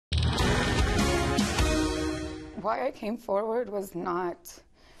Why I came forward was not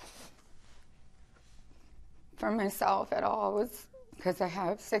for myself at all. It was because I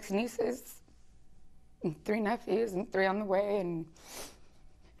have 6 nieces and 3 nephews and 3 on the way, and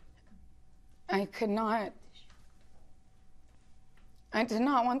I did not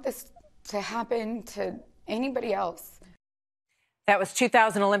want this to happen to anybody else. That was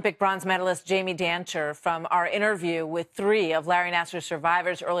 2000 Olympic bronze medalist Jamie Dancher from our interview with 3 of Larry Nassar's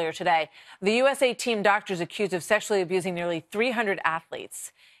survivors earlier today. The USA team doctor is accused of sexually abusing nearly 300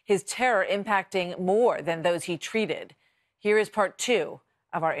 athletes, his terror impacting more than those he treated. Here is part 2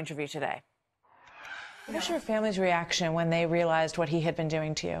 of our interview today. What was your family's reaction when they realized what he had been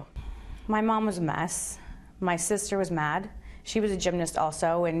doing to you? My mom was a mess. My sister was mad. She was a gymnast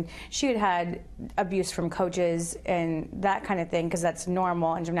also, and she had had abuse from coaches and that kind of thing, because that's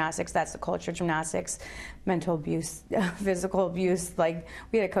normal in gymnastics. That's the culture of gymnastics. Mental abuse, physical abuse. Like,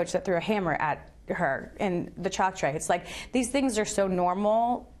 we had a coach that threw a hammer at her in the chalk tray. It's like, these things are so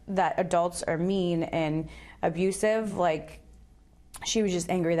normal that adults are mean and abusive. Like, she was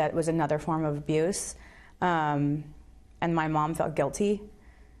just angry that it was another form of abuse. And my mom felt guilty.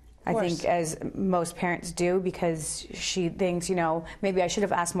 I think, as most parents do, because she thinks, you know, maybe I should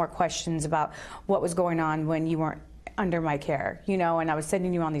have asked more questions about what was going on when you weren't under my care, you know, and I was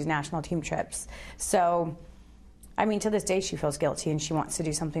sending you on these national team trips. So, I mean, to this day, she feels guilty and she wants to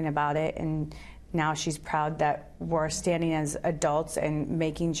do something about it. And now she's proud that we're standing as adults and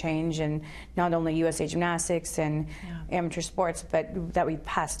making change in not only USA Gymnastics and amateur sports, but that we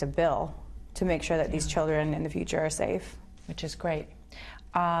passed a bill to make sure that these children in the future are safe. Which is great.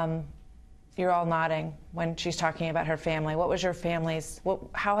 You're all nodding when she's talking about her family. What was your family's,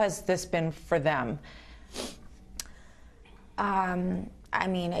 how has this been for them? I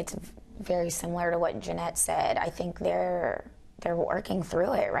mean, it's very similar to what Jeanette said. I think they're working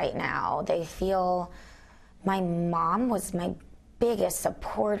through it right now. They feel, my mom was my biggest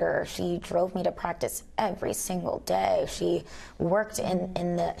supporter. She drove me to practice every single day. She worked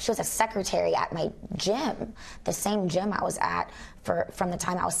she was a secretary at my gym, the same gym I was at from the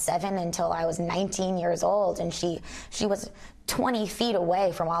time I was 7 until I was 19 years old. And she was 20 feet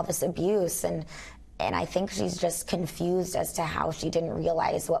away from all this abuse. And I think she's just confused as to how she didn't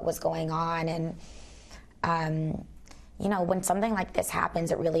realize what was going on. And, you know, when something like this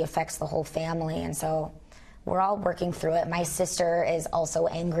happens, it really affects the whole family. And so we're all working through it. My sister is also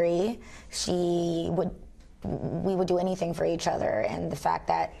angry. We would do anything for each other. And the fact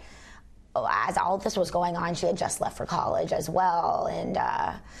that as all this was going on, she had just left for college as well. And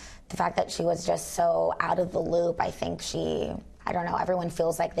the fact that she was just so out of the loop, I think I don't know, everyone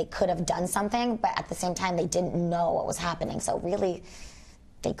feels like they could have done something, but at the same time, they didn't know what was happening. So really,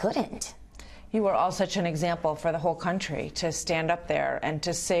 they couldn't. You were all such an example for the whole country to stand up there and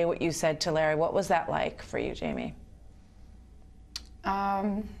to say what you said to Larry. What was that like for you, Jamie?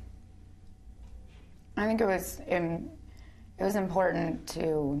 I think it was important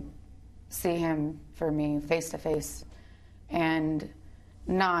to see him for me face to face, and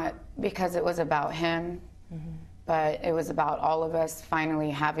not because it was about him, but it was about all of us finally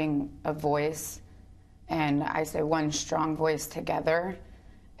having a voice, and I say one strong voice together.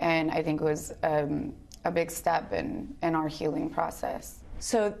 And I think it was a big step in our healing process.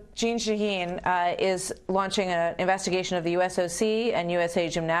 So Jean Shaheen is launching an investigation of the USOC and USA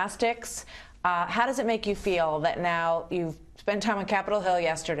Gymnastics. How does it make you feel that now you've spent time on Capitol Hill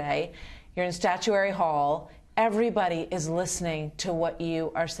yesterday, you're in Statuary Hall, everybody is listening to what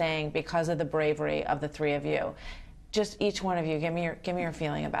you are saying because of the bravery of the 3 of you? Just each one of you, give me your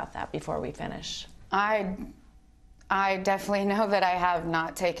feeling about that before we finish. I definitely know that I have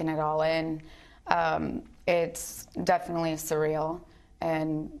not taken it all in. It's definitely surreal,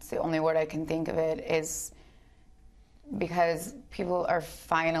 and it's the only word I can think of it, is because people are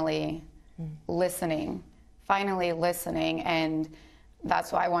finally listening, and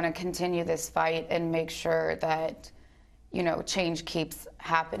that's why I want to continue this fight and make sure that, you know, change keeps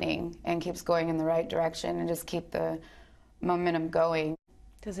happening and keeps going in the right direction and just keep the momentum going.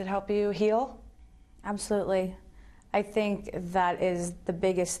 Does it help you heal? Absolutely. I think that is the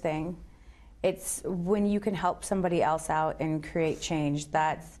biggest thing. It's when you can help somebody else out and create change.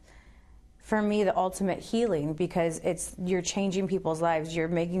 That's, for me, the ultimate healing, because you're changing people's lives. You're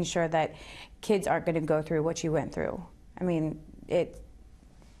making sure that kids aren't going to go through what you went through. I mean, I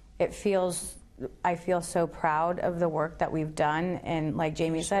feel so proud of the work that we've done. And like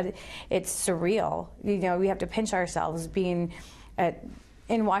Jamie said, it's surreal. You know, we have to pinch ourselves being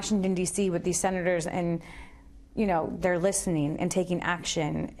in Washington, D.C. with these senators, and you know, they're listening and taking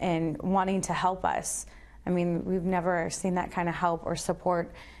action and wanting to help us. I mean, we've never seen that kind of help or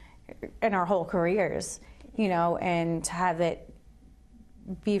support in our whole careers. you know, and to have it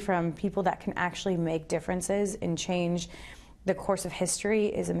be from people that can actually make differences and change the course of history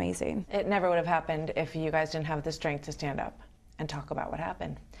is amazing. It never would have happened if you guys didn't have the strength to stand up and talk about what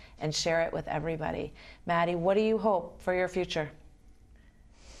happened and share it with everybody. Maddie, what do you hope for your future?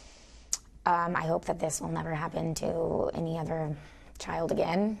 I hope that this will never happen to any other child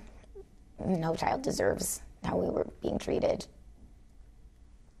again. No child deserves how we were being treated.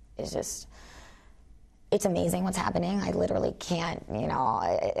 It's amazing what's happening. I literally can't, you know,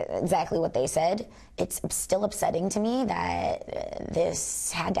 exactly what they said. It's still upsetting to me that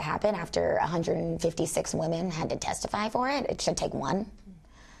this had to happen after 156 women had to testify for it. It should take one.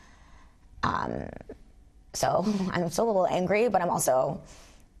 So I'm still a little angry, but I'm also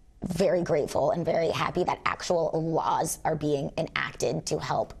very grateful and very happy that actual laws are being enacted to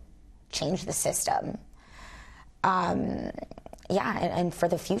help change the system. Yeah, and for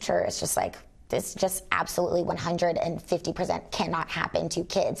the future, it's just like, this just absolutely 150% cannot happen to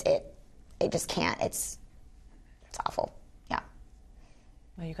kids. It just can't. It's awful. Yeah.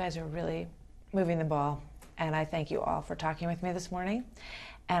 Well, you guys are really moving the ball, and I thank you all for talking with me this morning,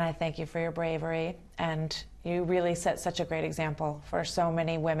 and I thank you for your bravery, and you really set such a great example for so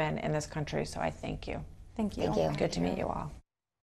many women in this country, so I thank you. Thank you. Thank you. Good to meet you all.